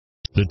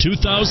The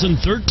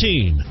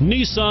 2013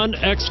 Nissan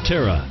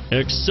Xterra.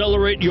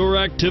 Accelerate your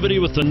activity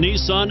with the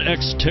Nissan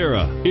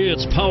Xterra.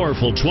 Its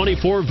powerful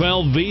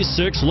 24-valve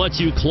V6 lets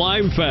you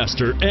climb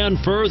faster and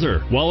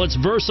further, while its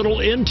versatile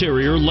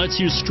interior lets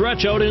you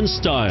stretch out in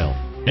style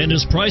and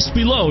is priced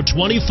below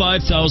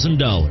 $25,000.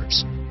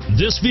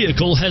 This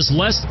vehicle has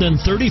less than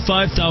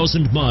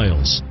 35,000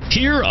 miles.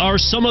 Here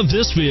are some of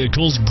this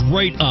vehicle's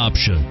great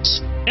options: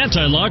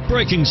 anti-lock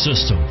braking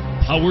system,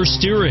 power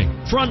steering,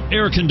 front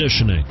air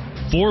conditioning,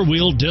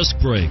 four-wheel disc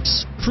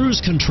brakes,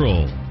 cruise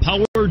control,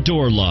 power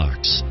door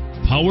locks,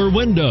 power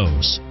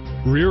windows,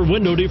 rear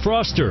window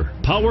defroster,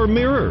 power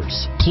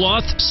mirrors,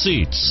 cloth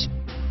seats.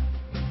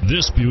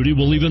 This beauty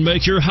will even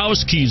make your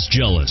house keys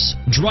jealous.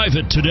 Drive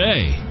it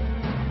today.